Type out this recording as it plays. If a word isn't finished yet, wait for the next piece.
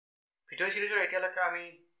video সিৰিজৰ এতিয়ালৈকে আমি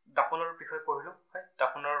দাপনৰ বিষয়ে পঢ়িলো হয়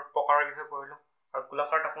দাপনৰ প্ৰকাৰৰ বিষয়ে পঢ়িলো আৰু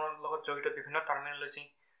গোলাকাৰ দাপনৰ লগত জড়িত বিভিন্ন টাৰ্মিনলজি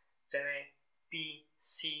যেনে পি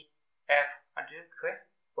সি এফ আদিৰ বিষয়ে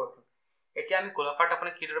পঢ়িলো এতিয়া আমি গোলাকাৰ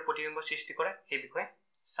দাপনে কিদৰে প্ৰতিবিম্ব সৃষ্টি কৰে সেই বিষয়ে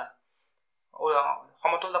চাম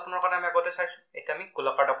সমতল দাপনৰ কাৰণে আমি আগতে চাইছো এতিয়া আমি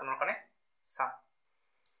গোলাকাৰ দাপনৰ কাৰণে চাম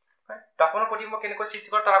দাপনৰ প্ৰতিবিম্ব কেনেকৈ সৃষ্টি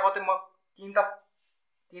কৰে তাৰ আগতে মই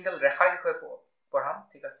তিনিটা ৰেখাৰ বিষয়ে পঢ়াম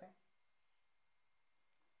ঠিক আছে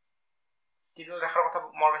তিনডাল ৰেখাৰ কথা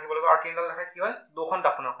মনত ৰাখিব লাগিব আৰু তিনডাল ৰেখা কি হয় দুখন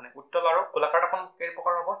দাপনৰ কাৰণে উত্তল আৰু গোলাকাৰ দাপন কেই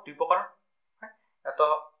প্ৰকাৰ হ'ব দুই প্ৰকাৰ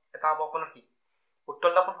এটা হ'ব আপোনাৰ কি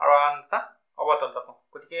উত্তল দাপন আৰু আন এটা অৱতল দাপন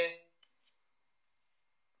গতিকে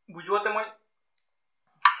বুজুৱাতে মই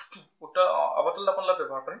অৱতল দাপন লৈ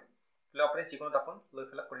ব্যৱহাৰ কৰিম কিন্তু আপুনি যিকোনো দাপন লৈ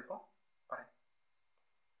পেলাই কৰিব পাৰে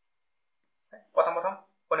প্ৰথম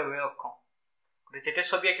অনুভূমিক অক্ষ গতিকে যেতিয়া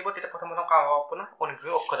ছবি আঁকিব তেতিয়া প্ৰথম কাম হ'ব আপোনাৰ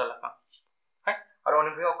অনুভূমিক অক্ষডাল আঁকা আৰু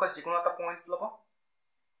অনুভূমিক অক্ষ যিকোনো এটা পইণ্ট ল'ব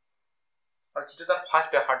আৰু যিটো তাৰ ফাৰ্ষ্ট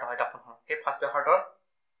ব্যাসাৰ্ধ হয় দাপনৰ সেই ফাৰ্ষ্ট ব্যাসাৰ্ধৰ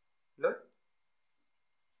লৈ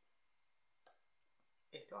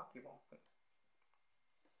এইটো আঁকিব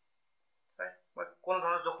মই কোন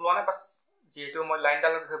ধৰণৰ জোখ লোৱা নাই বাছ যিহেতু মই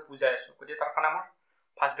লাইনডালৰ বিষয়ে বুজাই আছো গতিকে তাৰ কাৰণে আমাৰ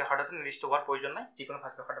ফাৰ্ষ্ট ব্যাসাৰ্ধটো নিৰ্দিষ্ট হোৱাৰ প্ৰয়োজন নাই যিকোনো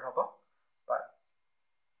ফাৰ্ষ্ট ব্যাসাৰ্ধ হ'ব পাৰে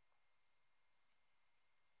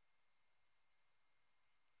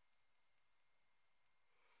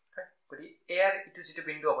গতিকে এয়াৰ ইটো যিটো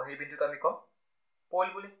বিন্দু হ'ব সেই বিন্দুটো আমি ক'ম পল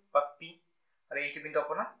বুলি বা পি আৰু এইটো বিন্দু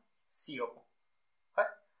আপোনাৰ চি হ'ব হয়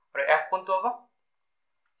আৰু এফ কোনটো হ'ব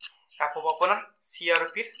এফ হ'ব আপোনাৰ চি আৰু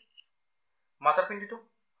পিৰ মাজৰ বিন্দুটো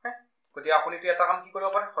হয় গতিকে আপুনি এটা কাম কি কৰিব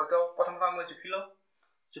পাৰে হয়তো প্ৰথমতে মই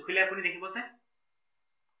জুখিলে আপুনি দেখিব যে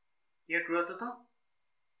ইয়াৰ দূৰত্বটো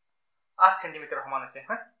 8 সেন্টিমিটাৰ সমান আছে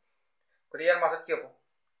হয় গতিকে ইয়াৰ মাজত কি হ'ব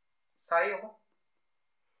 4 হ'ব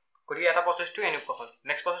গতিকে এটা প্ৰচেছটো এনেকুৱা হয়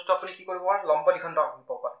নেক্সট প্ৰচেছটো আপুনি কি কৰিব পাৰে লম্ব দ্বিখণ্ড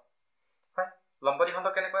আঁকিব পাৰে হয় লম্ব দ্বিখণ্ড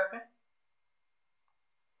কেনেকৈ আঁকে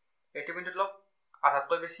এইটো বিন্দুত লওক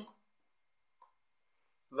আধাতকৈ বেছি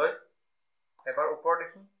লৈ এবাৰ ওপৰ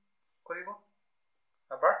দেখি কৰিব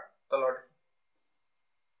এবাৰ তলৰ দেখি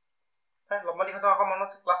লম্ব দ্বিখণ্ড আঁকা মনত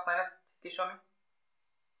আছে ক্লাছ 9ত শিকিছো আমি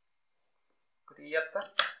গতিকে ইয়াত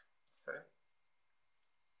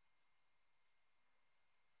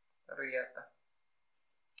আৰু ইয়াত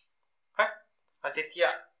আৰু যেতিয়া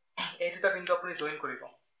এই দুটা বিন্দু আপুনি জইন কৰিব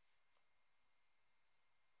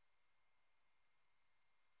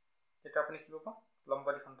তেতিয়া আপুনি কি পাব লম্ব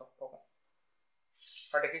দ্বিখণ্ড পাব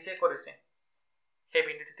আৰু দেখিছে কৰিছে সেই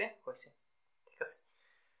বিন্দুটোতে হৈছে ঠিক আছে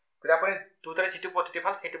গতিকে আপুনি দুটাৰে যিটো পদ্ধতি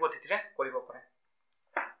ভাল সেইটো পদ্ধতিৰে কৰিব পাৰে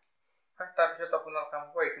তাৰপিছত আপোনাৰ কাম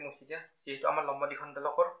হ'ব এইটো মুচি দিয়া যিহেতু আমাৰ লম্ব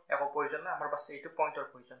দ্বিখণ্ডালকৰ একো প্ৰয়োজন নাই আমাৰ বাছ এইটো পইণ্টৰ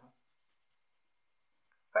প্ৰয়োজন হয়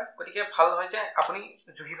গতিকে ভাল হয় যে আপুনি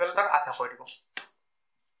জুখি পেলাই তাক আধা কৰি দিব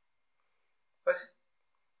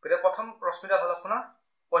গতিকে প্ৰথম ৰশ্মিডাল হ'ল আপোনাৰ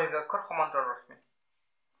অনুভূমিক অক্ষৰ সমান্তৰাল ৰশ্মি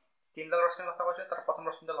তিনিডাল ৰশ্মিৰ কথা কৈছে তাৰ প্ৰথম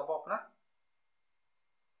ৰশ্মিডাল হ'ব আপোনাৰ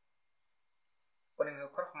অনুভূমিক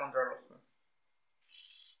অক্ষৰ সমান্তৰাল ৰশ্মি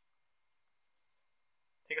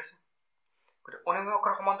ঠিক আছে গতিকে অনুভূমিক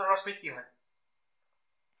অক্ষৰ সমান্তৰাল ৰশ্মি কি হয়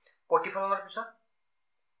প্ৰতিফলনৰ পিছত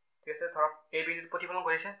ঠিক আছে ধৰক এই বিন্দুত প্ৰতিফলন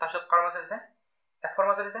কৰিছে তাৰপিছত কাৰ মাজত আছে এফৰ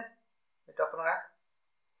মাজত আছে এইটো আপোনাৰ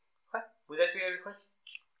হয় বুজাইছো ইয়াৰ বিষয়ে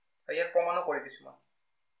ইয়াৰ প্ৰমাণো কৰি দিছো মই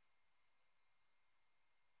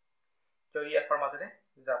ই এফৰ মাজতে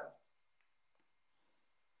যাব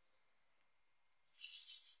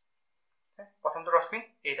প্ৰথমটো ৰশ্মি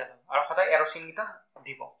এইটা আৰু সদায় এৰ চিহ্নকেইটা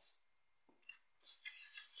দিব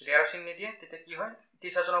যদি এৰ চিহ্ন নিদিয়ে তেতিয়া কি হয়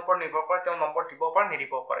টিচাৰজনৰ ওপৰত নিৰ্ভৰ কৰে তেওঁ নম্বৰ দিব পাৰে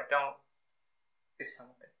নিদিব পাৰে তেওঁ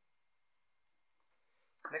ইচ্ছামতে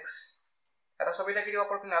নেক্সট এটা ছবি আঁকি দিব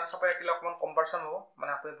পাৰোঁ কিন্তু এটা ছবি আঁকিলে অকণমান কম্পাৰচন হ'ব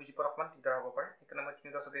মানে আপুনি বুজি পোৱাত অকণমান দিগদাৰ হ'ব পাৰে সেইকাৰণে মই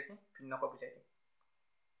তিনিটা ছবি আঁকি ভিন্নকৈ বুজাই দিম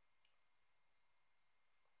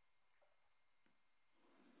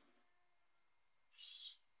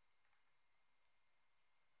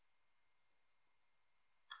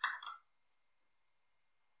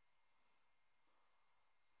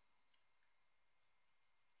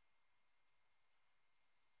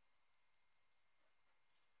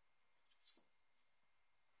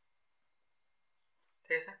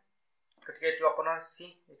ঠিক আছে গতিকে এইটো আপোনাৰ চি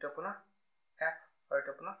এইটো আপোনাৰ এফ আৰু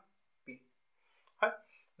এইটো আপোনাৰ পি হয়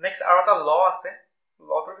নেক্সট আৰু এটা ল আছে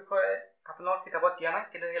লটোৰ বিষয়ে আপোনাৰ কিতাপত দিয়া নাই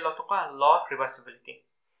কিন্তু সেই লটো কয় ল অফ ৰিভাৰ্চিবিলিটি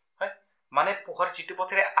হয় মানে পোহৰ যিটো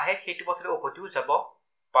পথেৰে আহে সেইটো পথেৰে উভতিও যাব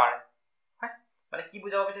পাৰে হয় মানে কি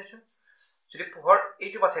বুজাব বিচাৰিছো যদি পোহৰ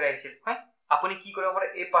এইটো পথেৰে আহিছিল হয় আপুনি কি কৰিব পাৰে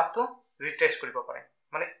এই পাথটো ৰিট্ৰেচ কৰিব পাৰে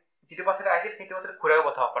মানে যিটো পথেৰে আহিছিল সেইটো পথেৰে ঘূৰাই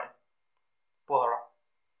পঠাব পাৰে পোহৰ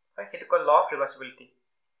হয় সেইটো কয় ল অফ ৰিভাৰ্চিবিলিটি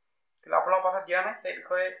কিন্তু আপোনাৰ কথা দিয়া নাই সেই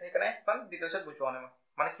বিষয়ে সেইকাৰণে ইমান ডিটেইলছত বুজোৱা নাই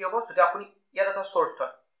মানে কি হ'ব যদি আপুনি ইয়াত এটা চ'ৰ্চ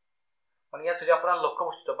হয় মানে ইয়াত যদি আপোনাৰ লক্ষ্য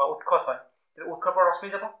বস্তুটো বা উৎসত হয় তেতিয়া উৎসৰ পৰা ৰশ্মি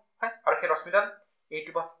যাব হয় আৰু সেই ৰশ্মিডাল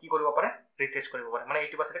এইটো পাথ কি কৰিব পাৰে ৰিট্ৰেচ কৰিব পাৰে মানে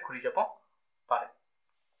এইটো পাথতে ঘূৰি যাব পাৰে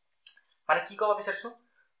মানে কি ক'ব বিচাৰিছো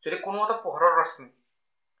যদি কোনো এটা পোহৰৰ ৰশ্মি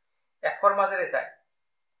এফৰ মাজেৰে যায়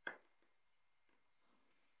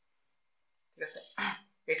ঠিক আছে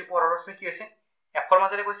এইটো পোহৰৰ ৰশ্মি কি হৈছে এফৰ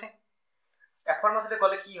মাজেৰে গৈছে এফৰ মাজেৰে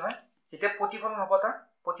গ'লে কি হয় যেতিয়া প্ৰতিফলন হ'ব তাৰ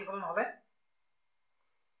প্ৰতিফলন হ'লে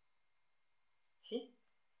সি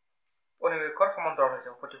অনুভৱৰ সমান্তৰাল হৈ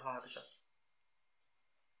যাব প্ৰতিফলনৰ পিছত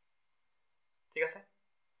ঠিক আছে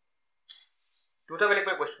দুটা বেলেগ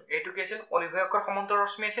বেলেগ বস্তু এইটো কি আছিল অনুভৱৰ সমান্তৰাল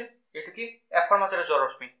ৰশ্মি আছিল এইটো কি এফৰ মাজেৰে যোৱা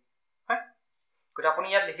ৰশ্মি হয় গতিকে আপুনি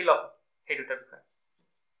ইয়াত লিখি লওক সেই দুটা বিষয়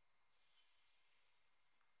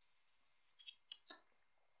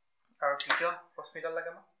আৰু তৃতীয় ৰশ্মিডাল লাগে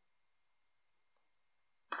আমাক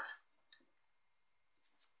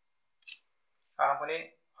আৰম্ভণি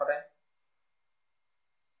সদায়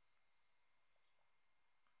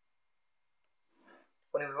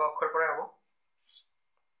অনুভৱ অক্ষৰ পৰাই হ'ব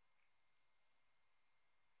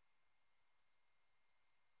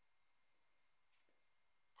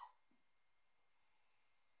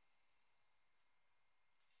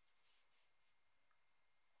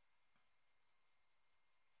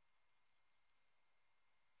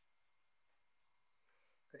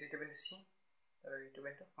এইটো বিন্দু চি আৰু এইটো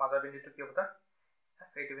বিন্দু মাজৰ বিন্দুটো কি হ'ব তাৰ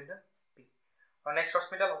এইটো বিন্দু পি আৰু নেক্সট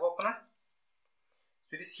ৰশ্মিডাল হ'ব আপোনাৰ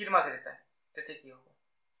যদি চিৰ মাজেৰে যায় তেতিয়া কি হ'ব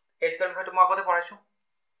এই দুটাৰ বিষয়টো মই আগতে পঢ়াইছো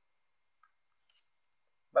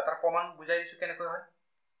বা তাৰ প্ৰমাণ বুজাই দিছো কেনেকৈ হয়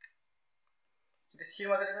যদি চিৰ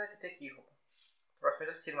মাজেৰে যায় তেতিয়া কি হ'ব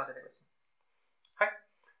ৰশ্মিডাল চিৰ মাজেৰে গৈছে হয়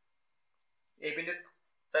এই বিন্দুত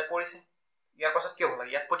যাই পৰিছে ইয়াৰ পাছত কি হ'ব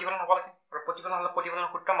লাগে ইয়াত প্ৰতিফলন হ'ব লাগে আৰু প্ৰতিফলন হ'লে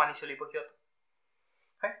প্ৰতিফলনৰ সূত্ৰ মানি চলিব সিহঁত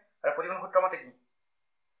হয় আৰু প্ৰতিফলন সূত্ৰ মতে কি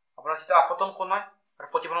আপোনাৰ যেটা আপতন কোণ হয় আৰু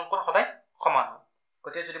প্ৰতিফলন কোণ সদায় সমান হয়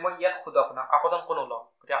গতিকে যদি মই ইয়াত খুদো আপোনাৰ আপতন কোণ ওলাও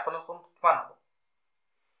গতিকে আপতন কোণ কিমান হ'ব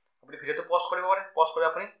আপুনি ভিডিঅ'টো পজ কৰিব পাৰে পজ কৰি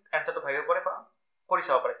আপুনি এনসাৰটো ভাবিব পাৰে বা কৰি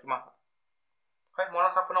চাব পাৰে কিমান হয় মনত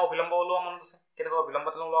আছে আপোনাৰ অবিলম্ব ওলোৱা মনত আছে কেনেকৈ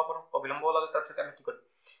অবিলম্বটো ওলাব পাৰোঁ অবিলম্ব ওলালে তাৰপিছত আমি কি কৰিম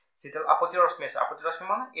যিডাল আপতিৰ ৰশ্মি আছে আপতিৰ ৰশ্মি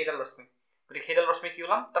মানে এইডাল ৰশ্মি গতিকে সেইডাল ৰশ্মি কি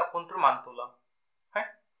ওলাম তাৰ কোণটোৰ মানটো ওলাম হয়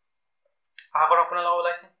আগৰ আপোনালোকে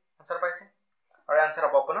ওলাইছে আনসাৰ পাইছে আৰু আনসাৰ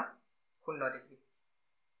হ'ব আপোনাৰ 0 ডিগ্ৰী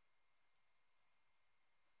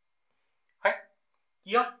হয়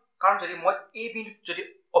কিয় কাৰণ যদি মই এই বিন্দুত যদি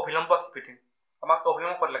অবিলম্ব আঁকি দিম আমাক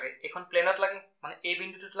অবিলম্ব ক'ত লাগে এখন প্লেনত লাগে মানে এই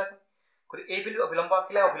বিন্দুটোত লাগে গতিকে এই বিন্দুত অবিলম্ব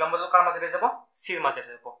আঁকিলে অবিলম্বটো কাৰ মাজেৰে যাব চিৰ মাজেৰে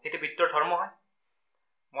যাব সেইটো বৃত্তৰ ধৰ্ম হয়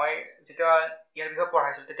মই যেতিয়া ইয়াৰ বিষয়ে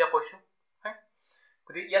পঢ়াইছিলো তেতিয়া কৈছো হয়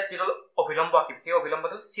গতিকে ইয়াত যিডাল অবিলম্ব আঁকিম সেই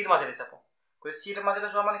অবিলম্বটো চিৰ মাজেৰে যাব গতিকে চিৰ মাজেৰে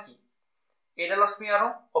যোৱা মানে কি এইডাল ৰশ্মি আৰু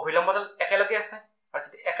অবিলম্বডাল একেলগে আছে আৰু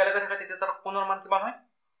যদি একেলগে থাকে তেতিয়া তাৰ কোণৰ মান কিমান হয়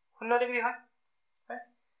 0 ডিগ্ৰী হয়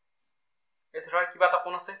এই ধৰা কিবা এটা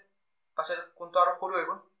কোণ আছে তাৰপিছত কোণটো আৰু সৰু হৈ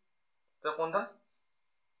গ'ল তেতিয়া কোণডাল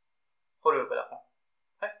সৰু হৈ গ'ল আকৌ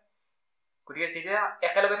হয় গতিকে যেতিয়া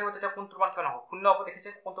একেলগে থাকিব তেতিয়া কোণটোৰ মান কিমান হ'ব 0 হ'ব দেখিছে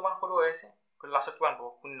কোণটোৰ মান সৰু হৈ আছে গতিকে লাষ্টত কিমান হ'ব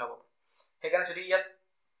 0 হ'ব সেইকাৰণে যদি ইয়াত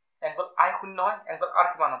এংগল আই 0 হয় এংগল আৰ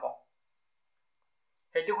কিমান হ'ব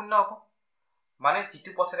সেইটো 0 হ'ব মানে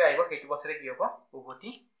যিটো পথেৰে আহিব সেইটো পথেৰে কি হ'ব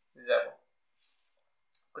উভতি যাব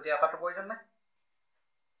গতিকে আকাৰটো প্ৰয়োজন নাই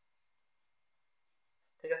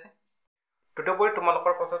ঠিক আছে তদুপৰি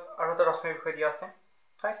তোমালোকৰ পথত আৰু এটা ৰশ্মিৰ বিষয় দিয়া আছে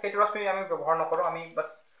হয় সেইটো ৰশ্মি আমি ব্যৱহাৰ নকৰোঁ আমি বাছ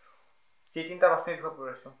যি তিনিটা ৰশ্মিৰ বিষয়ে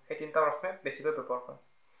পঢ়িছোঁ সেই তিনিটা ৰশ্মি বেছিকৈ ব্যৱহাৰ কৰোঁ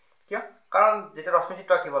কিয় কাৰণ যেতিয়া ৰশ্মি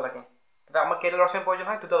চিত্ৰ আঁকিব লাগে তেতিয়া আমাৰ কেইডাল ৰশ্মিৰ প্ৰয়োজন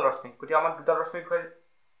হয় দুডাল ৰশ্মি গতিকে আমাক দুডাল ৰশ্মিৰ বিষয়ে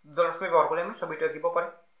দুডাল ৰশ্মি ব্যৱহাৰ কৰি আমি ছবিটো আঁকিব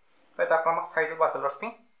পাৰিম হয় তাৰ কাৰণে আমাক 4 বা 5 ৰশ্মি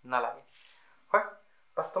নালাগে হয়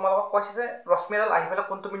বাছ তোমালোকক কৈছে যে ৰশ্মি এডাল আহি পেলাই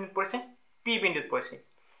কোনটো বিন্দুত পৰিছে পি বিন্দুত পৰিছে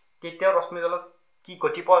তেতিয়াও ৰশ্মিডালত কি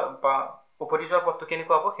গতি বা উভতি যোৱাৰ পথটো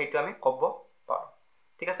কেনেকুৱা হ'ব সেইটো আমি ক'ব পাৰোঁ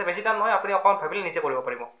ঠিক আছে বেছি টান নহয় আপুনি অকণমান ভাবিলে নিজে কৰিব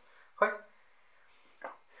পাৰিব হয়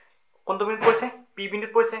কোনটো বিন্দুত পৰিছে পি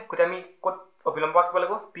বিন্দুত পৰিছে গতিকে আমি ক'ত অবিলম্ব আঁকিব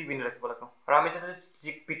লাগিব পি বিন্দুত আঁকিব লাগিব আৰু আমি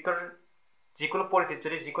যদি বৃত্তৰ যিকোনো পৰিধিত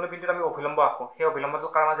যদি যিকোনো বিন্দুত আমি অবিলম্ব আঁকো সেই অবিলম্বটো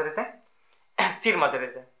কাৰ মাজেৰে যায় চিৰ মাজেৰে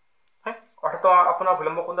যায় হয় অৰ্থাৎ আপোনাৰ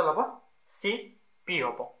অবিলম্ব কোনডাল হ'ব চি পি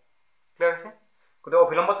হ'ব ক্লিয়াৰ হৈছে গতিকে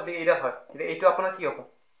অবিলম্ব যদি এইডাল হয় তেতিয়া এইটো আপোনাৰ কি হ'ব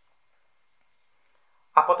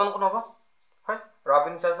আপতন কোণ হ'ব হয় আৰু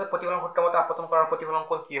আপুনি চাই যে প্ৰতিফলন সূত্ৰ মতে আপতন কৰাৰ প্ৰতিফলন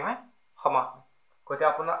কোণ কি হয় সমান হয় গতিকে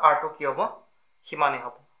আপোনাৰ আৰটো কি হ'ব সিমানেই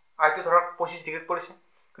হ'ব আৰটো ধৰক 25 ডিগ্ৰীত পৰিছে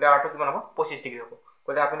গতিকে আৰটো কিমান হ'ব 25 ডিগ্ৰী হ'ব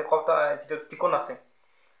গতিকে আপুনি কওঁতে যিটো ত্ৰিকোণ আছে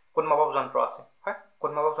কোণ মাপক যন্ত্ৰ আছে হয়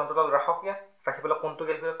কোণ মাপক যন্ত্ৰডাল ৰাখক ইয়াত ৰাখি পেলাই কোণটো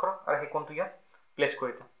কেলকুলেট কৰক আৰু সেই কোণটো ইয়াত প্লেচ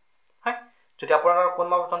কৰি দিয়ক হয় যদি আপোনাৰ কোণ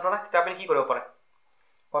মাপক যন্ত্ৰ নাই তেতিয়া আপুনি কি কৰিব পাৰে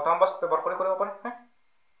কটা আম্বাছ ব্যৱহাৰ কৰি কৰিব পাৰে হয়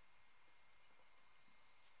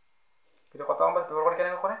কিন্তু কটা আম্বাছ ব্যৱহাৰ কৰি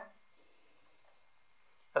কেনেকৈ কৰে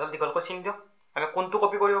এডাল দীঘলকৈ চিন দিয়ক আমি কোণটো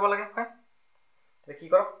কপি কৰিব লাগে হয়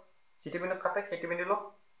কৰক যিটো বিন্দুত কাটে সেইটো বিন্দু লওক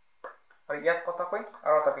আৰু ইয়াত কটাকৈ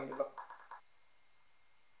আৰু এটা বিন্দু লওক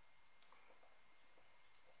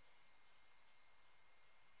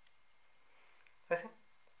আছে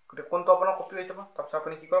গতিকে কোনটো আপোনাৰ কপি হৈ যাব তাৰপিছত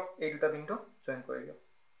আপুনি কি কৰক এই দুটা বিন্দু জইন কৰি দিয়ক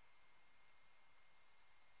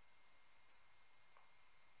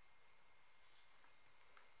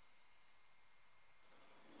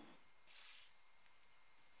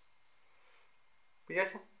বুজি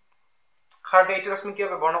আছে হাৰ্ডে এইটো ৰশ্মি কিয়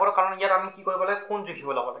ব্যৱহাৰ নকৰোঁ কাৰণ ইয়াত আমি কি কৰিব লাগে কোন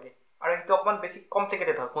জুখিব ল'ব লাগে আৰু সেইটো অকণমান বেছি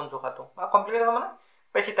কমপ্লিকেটেড হয় কোন জোখাটো কমপ্লিকেটেড হয় মানে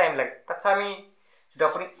বেছি টাইম লাগে তাতছে আমি যদি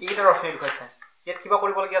আপুনি এইটা ৰশ্মি দেখুৱাইছে ইয়াত কিবা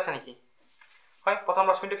কৰিবলগীয়া আছে নেকি হয় প্ৰথম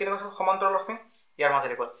ৰশ্মিটো কেনেকুৱা আছিল সমান্তৰাল ৰশ্মি ইয়াৰ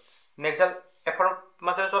মাজেৰে গ'ল নেক্সট এফৰ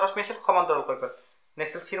মাজেৰে যোৱা ৰশ্মি আছিল সমান্তৰাল হৈ গ'ল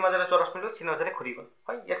নেক্সট চিৰ মাজেৰে যোৱা ৰশ্মিটো চিৰ মাজেৰে ঘূৰি গ'ল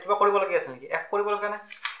হয় ইয়াত কিবা কৰিবলগীয়া আছে নেকি এফ কৰিবলগীয়া নাই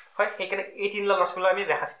হয় সেইকাৰণে এই তিনিডাল ৰশ্মি লৈ আমি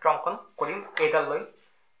ৰেখাচিত্ৰ অংকন কৰিম এইডাল লৈ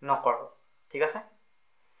নকৰোঁ ঠিক আছে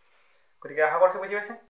গতিকে আশা কৰিছোঁ বুজি পাইছে